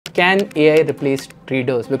can AI replace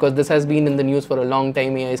traders? Because this has been in the news for a long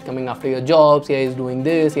time. AI is coming after your jobs, AI is doing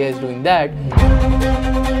this, AI is doing that.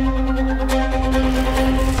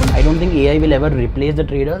 I don't think AI will ever replace the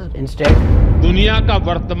traders. Instead, दुनिया का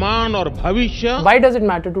वर्तमान और भविष्य Why does it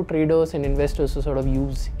matter to traders and investors to sort of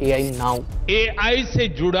use AI now? AI से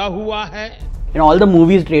जुड़ा हुआ है. in all the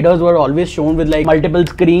movies, traders were always shown with like multiple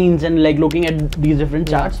screens and like looking at these different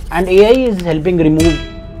charts. And AI is helping remove.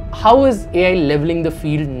 How is AI leveling the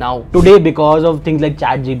field now? Today, because of things like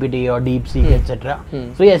ChatGPT or DeepSeek, etc.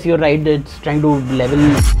 So yes, you're right. It's trying to level.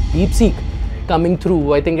 DeepSeek coming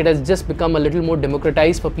through, I think it has just become a little more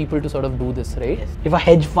democratized for people to sort of do this, right? Yes. If a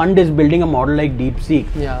hedge fund is building a model like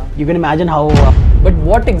DeepSeek, you can imagine how. But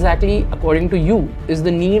what exactly, according to you, is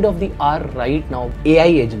the need of the hour right now? AI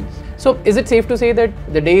agents. So is it safe to say that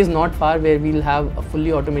the day is not far where we'll have a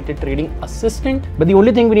fully automated trading assistant? But the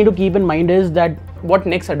only thing we need to keep in mind is that what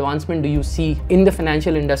next advancement do you see in the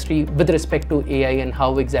financial industry with respect to AI, and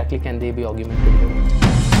how exactly can they be augmented?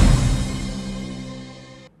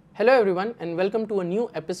 Hello everyone, and welcome to a new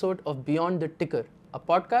episode of Beyond the Ticker, a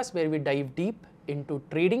podcast where we dive deep into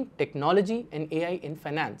trading, technology and AI in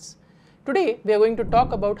finance. Today we are going to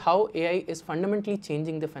talk about how AI is fundamentally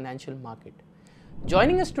changing the financial market.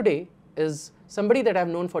 Joining us today is somebody that I've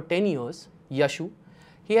known for 10 years, Yashu.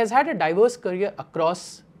 He has had a diverse career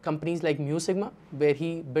across companies like Mu Sigma, where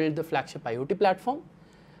he built the flagship IoT platform,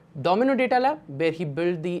 Domino Data Lab, where he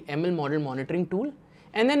built the ML model monitoring tool,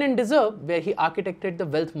 and then in Deserve, where he architected the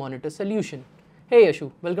Wealth Monitor solution. Hey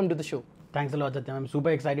Yashu, welcome to the show. Thanks a lot, Satyam. I'm super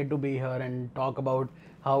excited to be here and talk about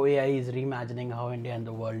how AI is reimagining how India and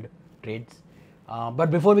the world trades.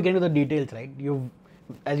 But before we get into the details, right?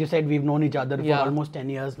 As you said, we've known each other for almost 10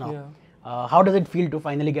 years now. How does it feel to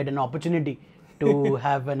finally get an opportunity to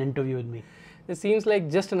have an interview with me? It seems like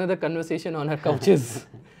just another conversation on our couches.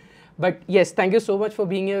 But yes, thank you so much for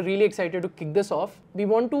being here. Really excited to kick this off. We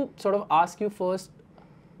want to sort of ask you first,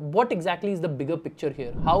 what exactly is the bigger picture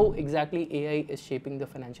here? How exactly AI is shaping the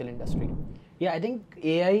financial industry? Yeah, I think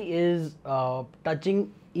AI is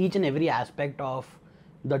touching each and every aspect of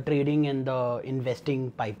the trading and the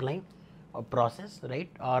investing pipeline process, right?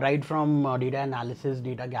 Right from data analysis,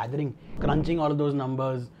 data gathering, crunching all of those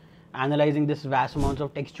numbers, analyzing this vast amounts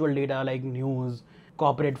of textual data like news,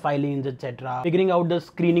 corporate filings, etc. Figuring out the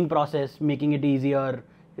screening process, making it easier,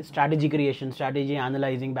 strategy creation, strategy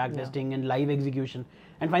analyzing, backtesting, and live execution,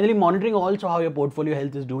 and finally monitoring also how your portfolio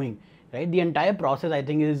health is doing. Right, the entire process I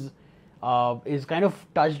think is kind of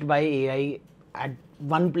touched by AI at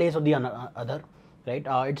one place or the other. Right,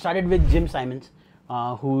 it started with Jim Simons,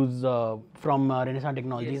 who's from Renaissance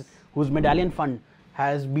Technologies, whose Medallion Fund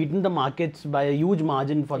has beaten the markets by a huge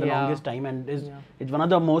margin for the longest time, and it's one of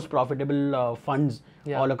the most profitable funds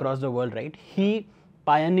all across the world. Right, he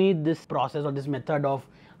pioneered this process or this method of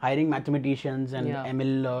hiring mathematicians and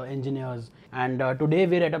ML engineers, and today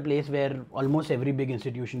we're at a place where almost every big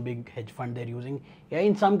institution, big hedge fund, they're using AI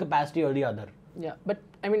in some capacity or the other. Yeah, but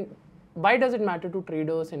I mean, why does it matter to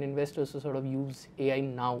traders and investors to sort of use AI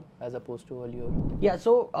now as opposed to earlier? Yeah,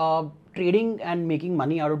 so trading and making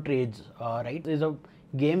money out of trades, right, is a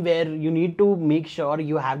game where you need to make sure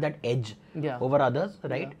you have that edge over others,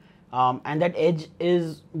 right? And that edge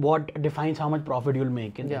is what defines how much profit you'll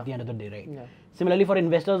make at the end of the day, right? Similarly, for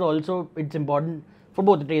investors also, it's important for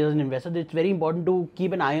both the traders and investors. It's very important to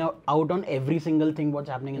keep an eye out on every single thing what's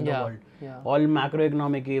happening in the world. All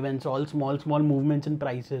macroeconomic events, all small movements in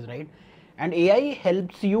prices, right? And AI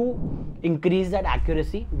helps you increase that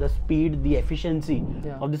accuracy, the speed, the efficiency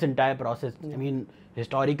of this entire process. I mean,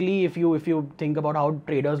 historically, if you think about how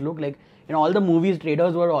traders look, like in all the movies,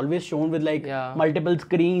 traders were always shown with like multiple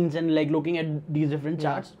screens and like looking at these different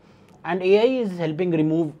charts. And AI is helping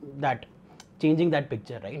remove that, changing that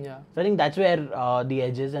picture, right? So I think that's where the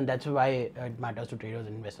edge is, and that's why it matters to traders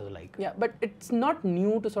and investors alike. Yeah, but it's not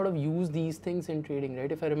new to sort of use these things in trading,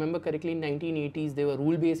 right? If I remember correctly, in 1980s, there were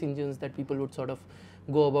rule-based engines that people would sort of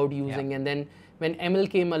go about using. And then when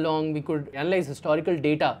ML came along, we could analyze historical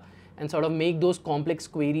data and sort of make those complex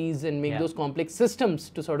queries and make those complex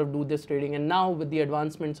systems to sort of do this trading. And now with the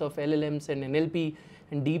advancements of LLMs and NLP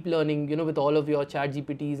and deep learning, you know, with all of your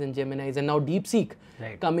ChatGPTs and Geminis and now DeepSeek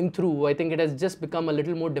coming through, I think it has just become a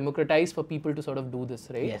little more democratized for people to sort of do this,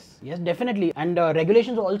 right? Yes, definitely. And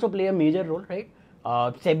regulations also play a major role, right?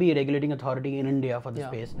 SEBI, regulating authority in India for the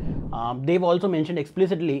space, they've also mentioned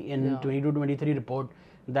explicitly in 22-23 report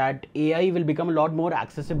that AI will become a lot more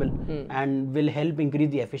accessible and will help increase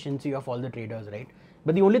the efficiency of all the traders, right?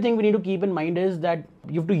 But the only thing we need to keep in mind is that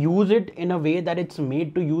you have to use it in a way that it's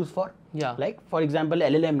made to use for. Like for example,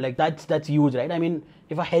 LLM, like that's huge, right? I mean,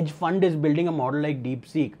 if a hedge fund is building a model like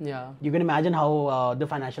DeepSeek, Yeah. you can imagine how the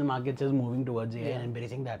financial markets is moving towards AI and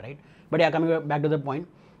embracing that, right? But yeah, coming back to the point,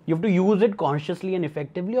 you have to use it consciously and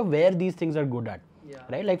effectively of where these things are good at,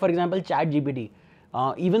 right? Like for example, ChatGPT,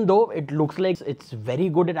 even though it looks like it's very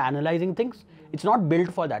good at analyzing things, it's not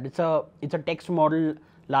built for that. It's a text model,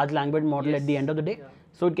 large language model at the end of the day,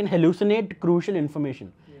 so it can hallucinate crucial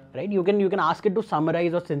information, right? You can ask it to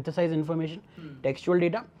summarize or synthesize information, textual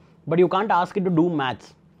data, but you can't ask it to do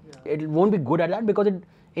maths. It won't be good at that because it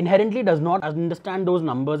inherently does not understand those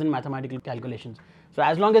numbers in mathematical calculations. So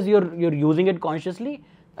as long as you're using it consciously,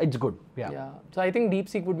 it's good. Yeah. So I think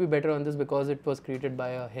DeepSeek would be better on this because it was created by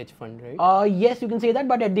a hedge fund, right? Yes, you can say that,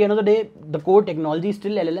 but at the end of the day, the core technology is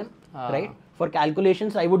still LLM, right? For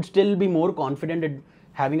calculations, I would still be more confident at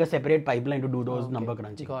having a separate pipeline to do those number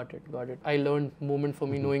crunching. Got it. I learned moment for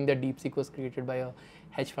me knowing that DeepSeek was created by a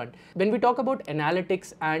hedge fund. When we talk about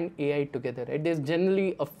analytics and AI together, right, there's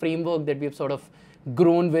generally a framework that we've sort of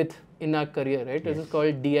grown with in our career, right? This is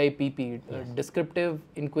called DIPP, descriptive,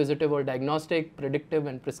 inquisitive or diagnostic, predictive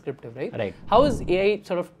and prescriptive, right? Right. How is AI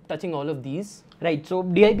sort of touching all of these? Right. So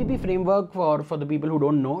DIPP framework, for the people who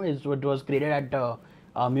don't know, is what was created at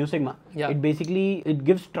Mu Sigma. It basically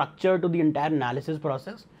gives structure to the entire analysis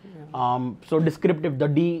process. So descriptive, the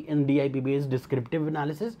D in DIPP is descriptive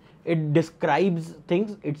analysis. It describes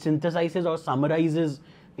things, it synthesizes or summarizes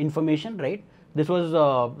information, right? This was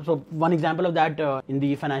so one example of that in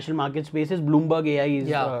the financial market space is Bloomberg AI is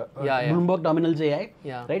Bloomberg Terminals AI,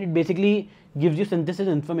 right? It basically gives you synthesis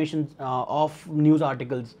information of news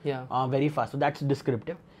articles very fast. So that's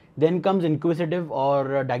descriptive. Then comes inquisitive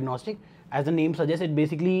or diagnostic. As the name suggests, it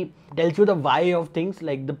basically tells you the why of things,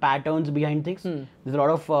 like the patterns behind things. There's a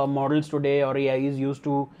lot of models today or AI is used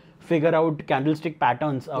to figure out candlestick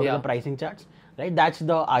patterns out of the pricing charts, right? That's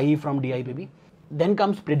the I from DIPP. Then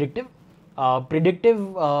comes predictive.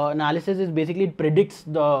 Predictive analysis is basically it predicts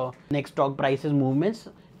the next stock prices movements,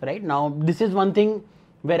 right? Now, this is one thing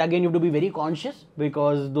where again you have to be very conscious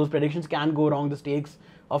because those predictions can go wrong. The stakes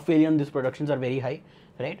of failure in these predictions are very high,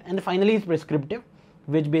 right? And finally is prescriptive,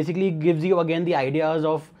 which basically gives you again the ideas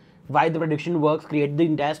of why the prediction works, create the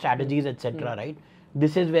entire strategies, etc. Right?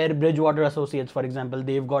 This is where Bridgewater Associates, for example,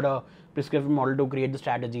 they've got a prescriptive model to create the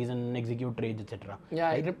strategies and execute trades, etc. Yeah,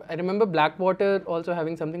 right? I remember Blackwater also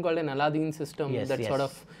having something called an Aladdin system that sort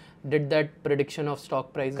of did that prediction of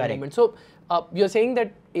stock price movement. So you're saying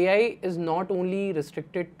that AI is not only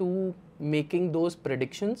restricted to making those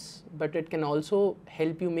predictions, but it can also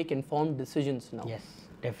help you make informed decisions now. Yes,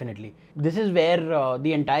 definitely. This is where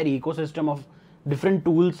the entire ecosystem of different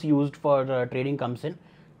tools used for trading comes in,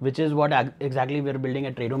 which is what exactly we're building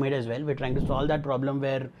at Tradomate as well. We're trying to solve that problem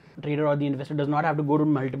where trader or the investor does not have to go to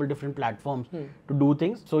multiple different platforms to do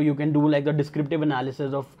things. So you can do like the descriptive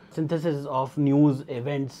analysis of synthesis of news,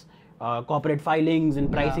 events, corporate filings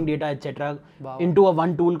and pricing data, etc. into a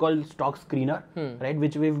one tool called Stock Screener, right?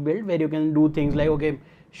 Which we've built where you can do things like, okay,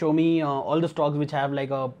 show me all the stocks which have like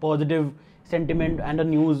a positive sentiment and a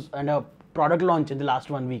news and a product launch in the last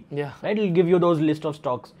 1 week, right? It'll give you those list of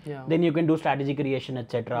stocks. Then you can do strategy creation,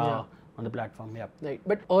 etc. on the platform. Right.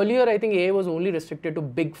 But earlier, I think AI was only restricted to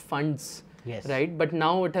big funds, right? But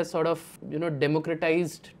now it has sort of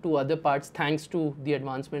democratized to other parts thanks to the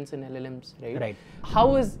advancements in LLMs, right? Right.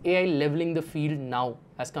 How is AI leveling the field now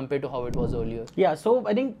as compared to how it was earlier? Yeah. So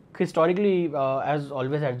I think historically, as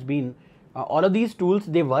always has been, all of these tools,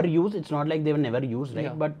 they were used. It's not like they were never used,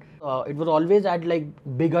 right? But it was always at like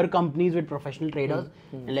bigger companies with professional traders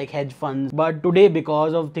and like hedge funds. But today,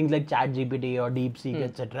 because of things like ChatGPT or DeepSeek,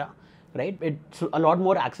 etc., right, it's a lot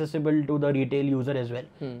more accessible to the retail user as well.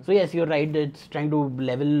 So yes, you're right. It's trying to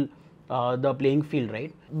level the playing field,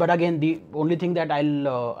 right? But again, the only thing that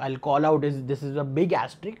I'll call out is this is a big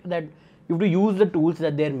asterisk that you have to use the tools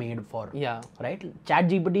that they're made for. Right?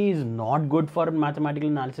 ChatGPT is not good for mathematical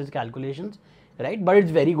analysis calculations, right? But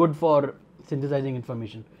it's very good for synthesizing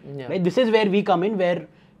information. Right? This is where we come in, where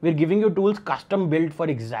we're giving you tools custom built for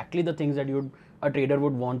exactly the things that a trader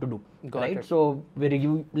would want to do. Right? So we're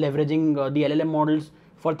leveraging the LLM models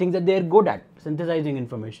for things that they're good at, synthesizing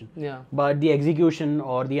information. But the execution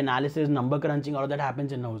or the analysis, number crunching, all of that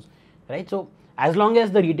happens in-house. Right? So as long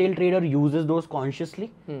as the retail trader uses those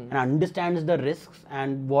consciously and understands the risks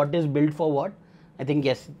and what is built for what, I think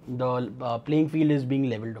yes, the playing field is being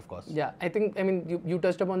leveled, of course. Yeah, I mean, you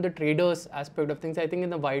touched upon the traders aspect of things. I think in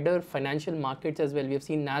the wider financial markets as well, we have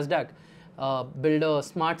seen NASDAQ build a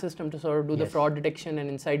smart system to sort of do the fraud detection and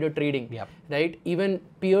insider trading, right? Even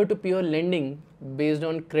peer-to-peer lending based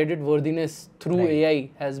on credit worthiness through AI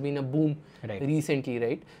has been a boom recently,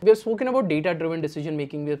 right? We have spoken about data-driven decision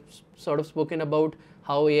making. We have sort of spoken about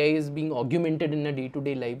how AI is being augmented in a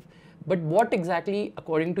day-to-day life. But what exactly,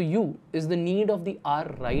 according to you, is the need of the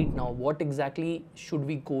hour right now? What exactly should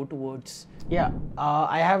we go towards? Yeah,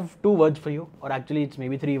 I have two words for you, or actually it's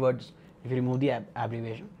maybe three words if you remove the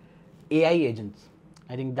abbreviation. AI agents.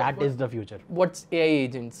 I think that is the future. What's AI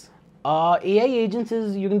agents? AI agents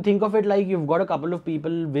is, you can think of it like you've got a couple of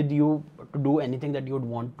people with you to do anything that you would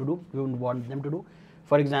want to do, you would want them to do.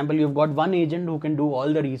 For example, you've got one agent who can do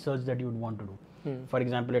all the research that you would want to do. For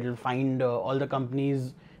example, it will find all the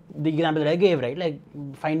companies, the example that I gave, right? Like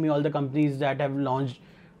find me all the companies that have launched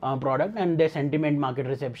product and their sentiment market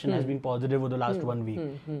reception has been positive over the last 1 week,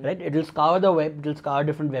 right? It will scour the web, it will scour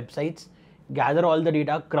different websites, gather all the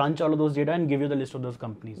data, crunch all of those data and give you the list of those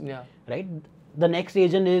companies, right? The next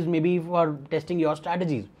agent is maybe for testing your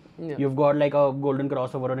strategies. You've got like a golden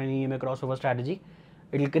crossover or an EMA crossover strategy.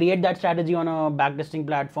 It will create that strategy on a backtesting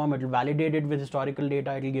platform. It will validate it with historical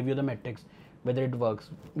data. It will give you the metrics, whether it works.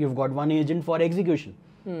 You've got one agent for execution,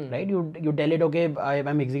 right? You tell it, okay,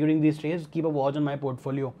 I'm executing these trades. Keep a watch on my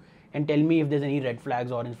portfolio and tell me if there's any red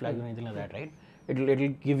flags, orange flags, or anything like that, right? It'll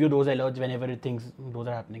give you those alerts whenever it thinks those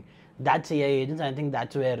are happening. That's AI agents. I think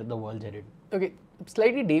that's where the world's headed. Okay,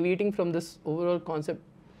 slightly deviating from this overall concept,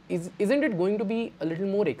 isn't it going to be a little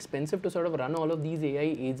more expensive to sort of run all of these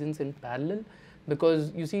AI agents in parallel?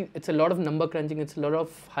 Because you see, it's a lot of number crunching, it's a lot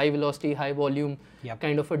of high velocity, high volume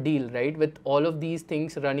kind of a deal, right? With all of these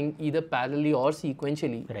things running either parallelly or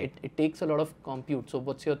sequentially, it takes a lot of compute. So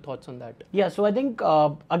what's your thoughts on that? Yeah, so I think,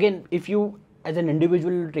 again, if you, as an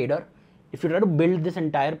individual trader, if you try to build this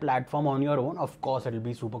entire platform on your own, of course, it'll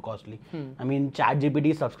be super costly. I mean,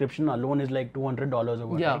 ChatGPT subscription alone is like $200 or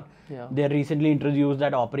what, right? They recently introduced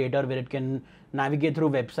that operator where it can navigate through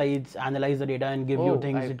websites, analyze the data and give you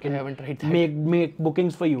things. It can make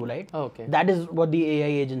bookings for you, right? Okay. That is what the AI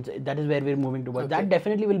agents, that is where we're moving towards. That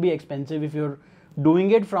definitely will be expensive if you're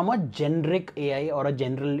doing it from a generic AI or a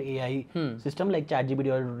general AI system like ChatGPT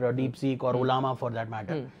or DeepSeek or Ollama for that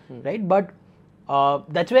matter, right? But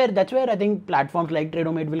that's where I think platforms like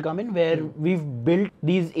Tradomate will come in, where we've built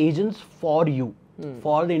these agents for you,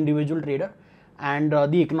 for the individual trader, and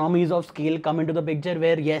the economies of scale come into the picture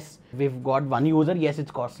where yes, we've got one user, yes, it's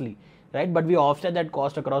costly, right? But we offset that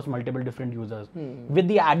cost across multiple different users with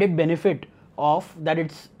the added benefit of that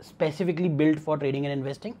it's specifically built for trading and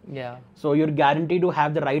investing. Yeah. So you're guaranteed to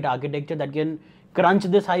have the right architecture that can crunch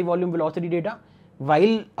this high volume velocity data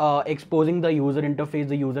while exposing the user interface,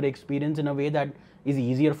 the user experience in a way that is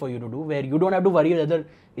easier for you to do, where you don't have to worry whether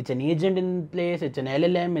it's an agent in place, it's an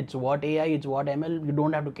LLM, it's what AI, it's what ML, you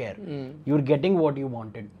don't have to care. You're getting what you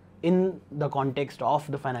wanted in the context of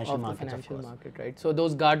the financial markets, of course. Right? So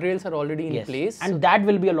those guardrails are already in place. And that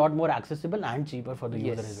will be a lot more accessible and cheaper for the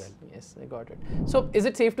user as well. Yes, I got it. So is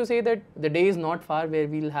it safe to say that the day is not far where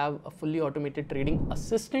we'll have a fully automated trading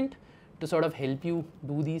assistant to sort of help you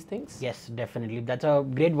do these things? Yes, definitely. That's a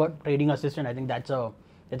great word, trading assistant. I think that's a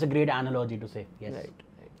great analogy to say. Yes. Right.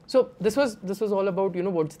 So this was all about, you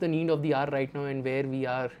know, what's the need of the hour right now and where we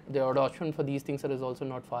are. The adoption for these things is also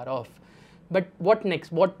not far off. But what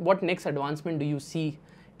next? What next advancement do you see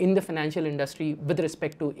in the financial industry with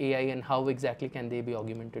respect to AI, and how exactly can they be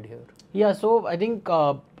augmented here? Yeah, so I think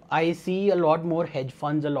I see a lot more hedge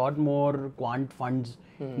funds, a lot more quant funds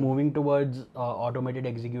moving towards automated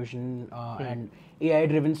execution and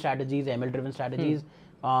AI-driven strategies, ML-driven strategies.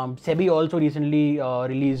 SEBI also recently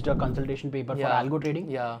released a consultation paper for algo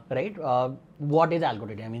trading, right? What is algo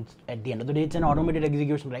trading? I mean, at the end of the day, it's an automated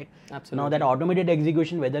execution, right? Absolutely. Now that automated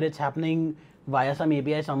execution, whether it's happening via some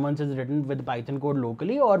API someone has written with Python code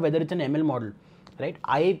locally, or whether it's an ML model, right?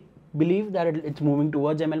 I believe that it's moving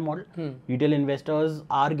towards ML model. Retail investors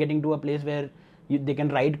are getting to a place where they can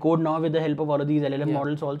write code now with the help of all of these LLM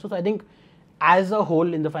models also. So I think as a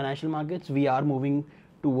whole in the financial markets, we are moving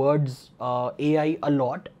towards AI a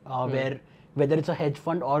lot, where whether it's a hedge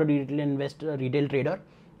fund or a retail investor, retail trader,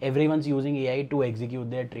 everyone's using AI to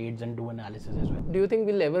execute their trades and do analysis as well. Do you think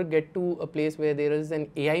we'll ever get to a place where there is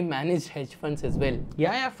an AI managed hedge funds as well?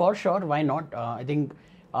 Yeah, for sure. Why not? I think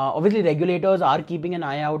obviously regulators are keeping an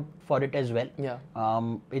eye out for it as well. Yeah.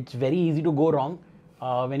 It's very easy to go wrong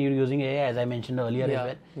when you're using AI, as I mentioned earlier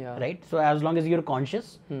as well, right? So as long as you're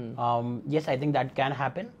conscious, yes, I think that can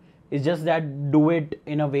happen. It's just that do it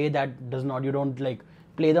in a way that you don't like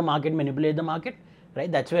play the market, manipulate the market, right?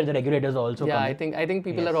 That's where the regulators also come in. I think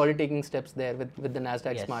people are already taking steps there with the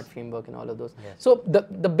NASDAQ smart framework and all of those. So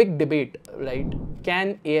the big debate, right?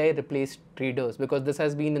 Can AI replace traders? Because this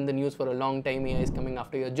has been in the news for a long time. AI is coming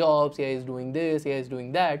after your jobs, AI is doing this, AI is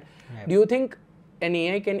doing that. Do you think an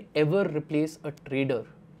AI can ever replace a trader?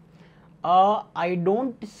 I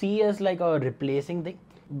don't see as like a replacing thing.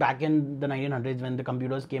 back in the 1900s when the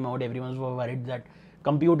computers came out, everyone was worried that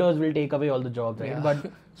computers will take away all the jobs, right? Yeah.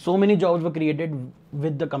 But so many jobs were created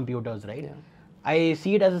with the computers, right? Yeah. I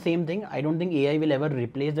see it as the same thing. I don't think AI will ever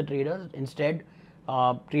replace the traders. Instead,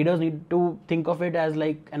 traders need to think of it as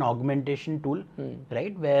like an augmentation tool,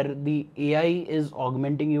 right? Where the AI is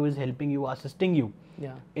augmenting you, is helping you, assisting you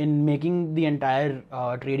Yeah. in making the entire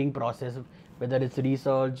trading process, whether it's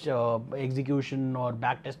research, execution, or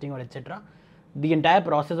back testing, or etc. The entire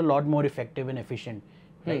process is a lot more effective and efficient,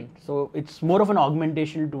 right? So it's more of an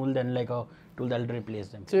augmentation tool than like a tool that will replace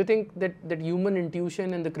them. So you think that human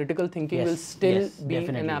intuition and the critical thinking will Yes, still yes, be an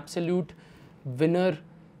definitely. absolute winner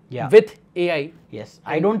Yeah. with AI? Yes,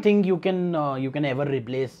 I don't think you can ever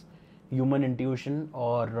replace human intuition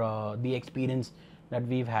or the experience that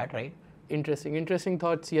we've had, right? Interesting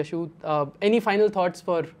thoughts, Yashu. Any final thoughts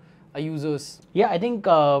for our users? Yeah, I think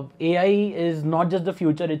AI is not just the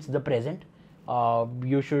future; it's the present.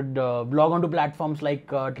 You should log on to platforms like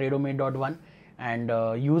Tradomate.one and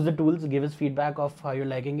use the tools. Give us feedback of how you're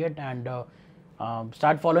liking it, and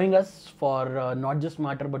start following us for not just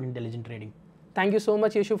smarter but intelligent trading. Thank you so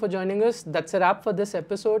much, Yashu, for joining us. That's a wrap for this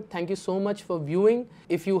episode. Thank you so much for viewing.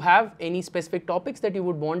 If you have any specific topics that you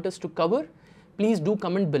would want us to cover, please do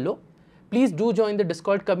comment below. Please do join the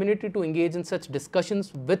Discord community to engage in such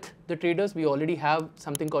discussions with the traders. We already have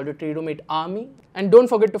something called a Tradomate army. And don't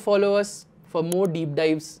forget to follow us for more deep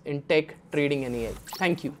dives in tech, trading and AI.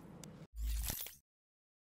 Thank you.